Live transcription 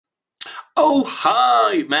Oh,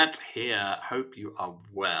 hi, Matt here. Hope you are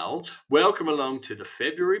well. Welcome along to the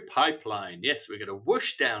February pipeline. Yes, we're going to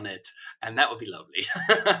whoosh down it, and that would be lovely.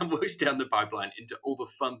 Whoosh down the pipeline into all the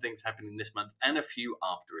fun things happening this month and a few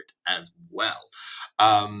after it as well.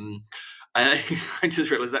 Um, I, I just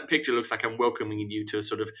realized that picture looks like I'm welcoming you to a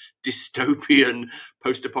sort of dystopian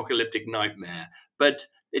post apocalyptic nightmare, but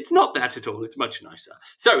it's not that at all. It's much nicer.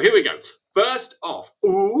 So here we go. First off,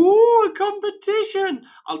 ooh, a competition.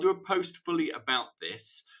 I'll do a post fully about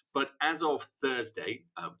this, but as of Thursday,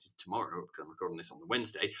 which is tomorrow, because I'm recording this on the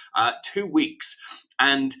Wednesday, 2 weeks.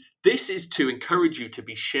 And this is to encourage you to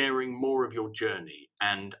be sharing more of your journey.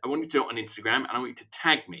 And I want you to do it on Instagram, and I want you to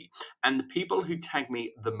tag me. And the people who tag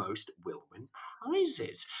me the most will win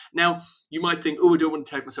prizes. Now, you might think, oh, I don't want to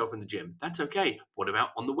tag myself in the gym. That's okay. What about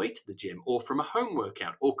on the way to the gym, or from a home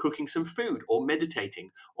workout, or cooking some food, or meditating,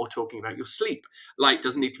 or talking about your sleep? Like,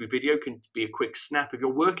 doesn't need to be video, can be a quick snap of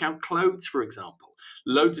your workout clothes, for example.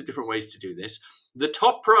 Loads of different ways to do this. The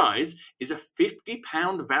top prize is a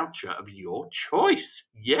 £50 voucher of your choice.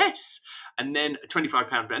 Yes. And then a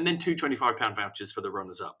 £25, and then two £25 vouchers for the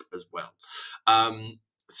runners up as well.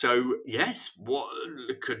 So yes, what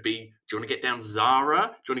it could be? Do you want to get down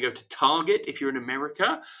Zara? Do you want to go to Target if you're in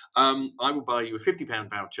America? I will buy you a £50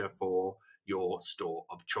 voucher for your store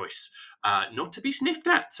of choice, not to be sniffed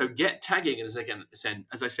at. So get tagging, and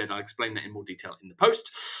as I said, I'll explain that in more detail in the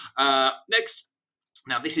post. Next.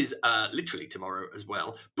 Now, this is literally tomorrow as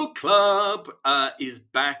well. Book Club is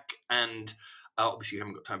back, and obviously you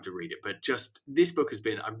haven't got time to read it, but just this book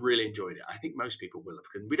I've really enjoyed it. I think most people will have,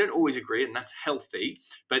 because we don't always agree, and that's healthy.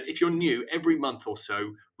 But if you're new, every month or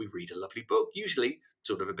so, we read a lovely book, usually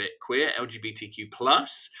sort of a bit queer, LGBTQ+.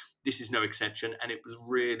 This is no exception, and I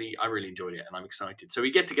really enjoyed it, and I'm excited. So we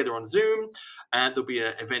get together on Zoom, and there'll be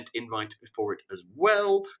an event invite for it as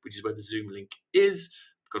well, which is where the Zoom link is.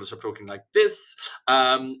 Got to stop talking like this.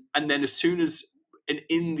 And then as soon as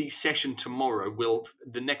in the session tomorrow,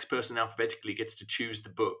 the next person alphabetically gets to choose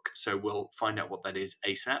the book. So we'll find out what that is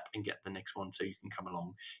ASAP and get the next one, so you can come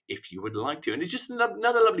along if you would like to. And it's just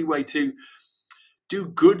another lovely way to do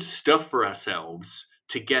good stuff for ourselves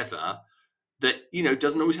together that,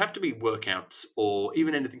 doesn't always have to be workouts or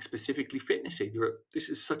even anything specifically fitnessy. This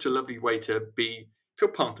is such a lovely way to feel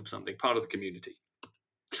part of something, part of the community.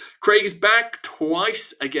 Craig is back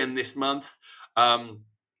twice again this month.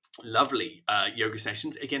 Lovely yoga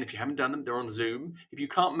sessions. Again, if you haven't done them, they're on Zoom. If you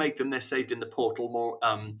can't make them, they're saved in the portal,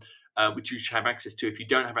 which you should have access to. If you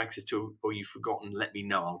don't have access to, or you've forgotten, let me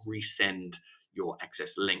know. I'll resend your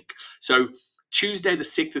access link. So Tuesday, the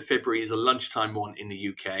 6th of February, is a lunchtime one in the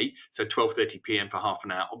UK. So 12:30 p.m. for half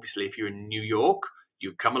an hour. Obviously, if you're in New York,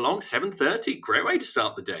 you come along, 7:30, great way to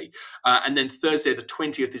start the day. And then Thursday, the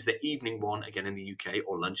 20th, is the evening one, again in the UK,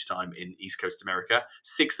 or lunchtime in East Coast America,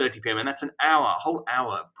 6:30 p.m. And that's a whole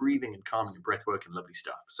hour of breathing and calming and breath work and lovely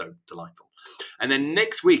stuff. So delightful. And then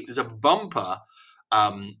next week, there's a bumper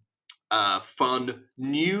fun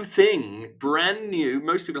new thing, brand new.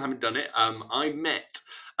 Most people haven't done it. I met,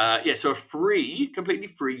 so a completely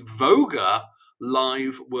free Voga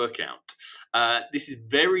live workout. This is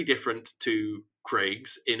very different to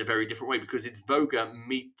Craig's in a very different way, because it's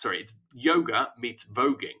it's yoga meets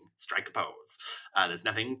voguing, strike a pose. There's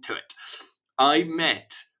nothing to it. I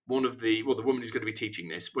met the woman who's going to be teaching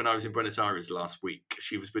this when I was in Buenos Aires last week.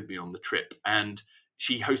 She was with me on the trip, and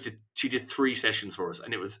she did 3 sessions for us,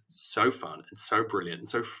 and it was so fun and so brilliant and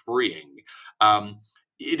so freeing.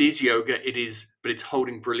 It is yoga, but it's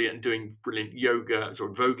holding brilliant and doing brilliant yoga,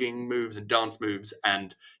 sort of voguing moves and dance moves,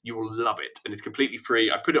 and you will love it. And it's completely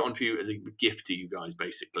free. I put it on for you as a gift to you guys,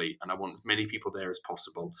 basically, and I want as many people there as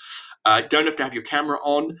possible. Don't have to have your camera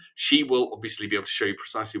on. She will obviously be able to show you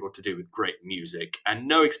precisely what to do with great music, and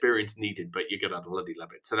no experience needed, but you're going to bloody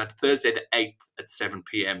love it. So that's Thursday the 8th at 7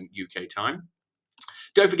 p.m. UK time.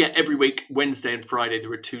 Don't forget, every week, Wednesday and Friday,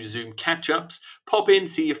 there are 2 Zoom catch-ups. Pop in,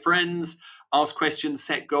 see your friends, ask questions,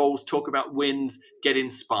 set goals, talk about wins, get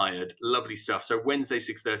inspired. Lovely stuff. So Wednesday,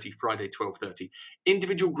 6:30, Friday, 12:30.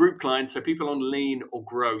 Individual group clients, so people on Lean or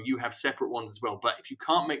Grow, you have separate ones as well. But if you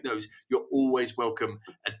can't make those, you're always welcome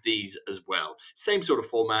at these as well. Same sort of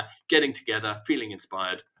format, getting together, feeling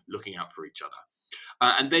inspired, looking out for each other.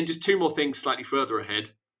 And then just 2 more things slightly further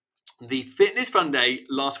ahead. The Fitness Fun Day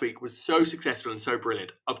last week was so successful and so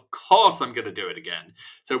brilliant. Of course, I'm going to do it again.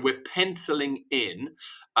 So we're penciling in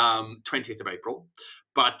 20th of April,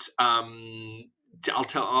 but I'll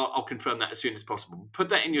confirm that as soon as possible. Put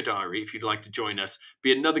that in your diary if you'd like to join us.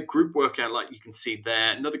 Be another group workout like you can see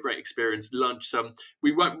there. Another great experience. Lunch.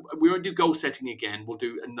 We won't do goal setting again. We'll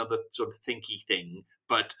do another sort of thinky thing,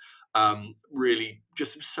 but Really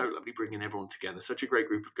just so lovely bringing everyone together. Such a great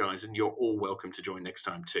group of guys, and you're all welcome to join next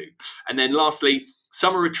time too. And then lastly,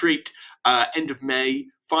 summer retreat, end of May,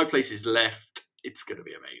 5 places left. It's going to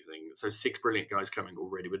be amazing. So 6 brilliant guys coming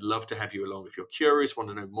already. Would love to have you along if you're curious, want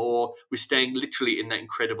to know more. We're staying literally in that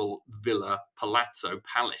incredible villa, palazzo,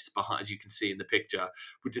 palace, behind, as you can see in the picture.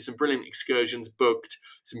 We did some brilliant excursions booked,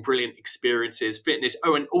 some brilliant experiences, fitness.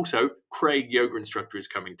 Oh, and also Craig, yoga instructor, is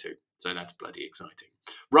coming too. So that's bloody exciting.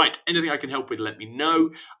 Right, anything I can help with, let me know.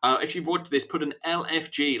 If you've watched this, put an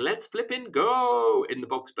LFG, let's flipping go, in the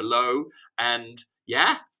box below. And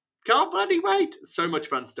yeah, can't bloody wait. So much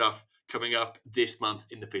fun stuff coming up this month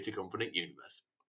in the Fitter Confident Universe.